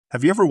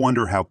Have you ever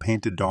wondered how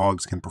painted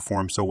dogs can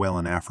perform so well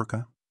in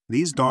Africa?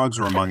 These dogs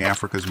are among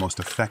Africa's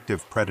most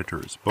effective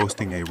predators,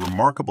 boasting a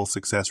remarkable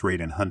success rate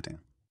in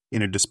hunting.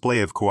 In a display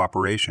of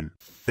cooperation,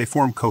 they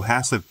form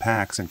cohesive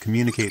packs and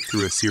communicate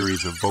through a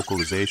series of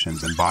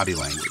vocalizations and body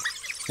language.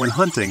 When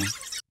hunting,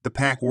 the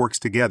pack works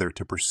together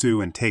to pursue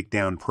and take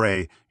down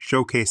prey,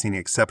 showcasing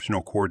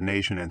exceptional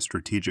coordination and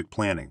strategic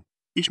planning.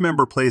 Each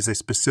member plays a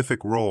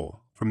specific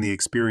role, from the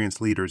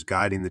experienced leaders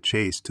guiding the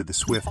chase to the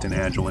swift and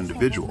agile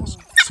individuals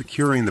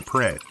securing the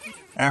prey.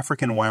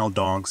 African wild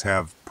dogs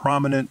have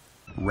prominent,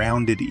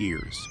 rounded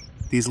ears.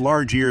 These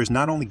large ears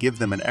not only give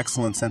them an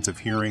excellent sense of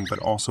hearing, but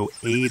also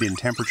aid in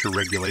temperature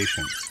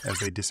regulation as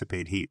they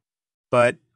dissipate heat. But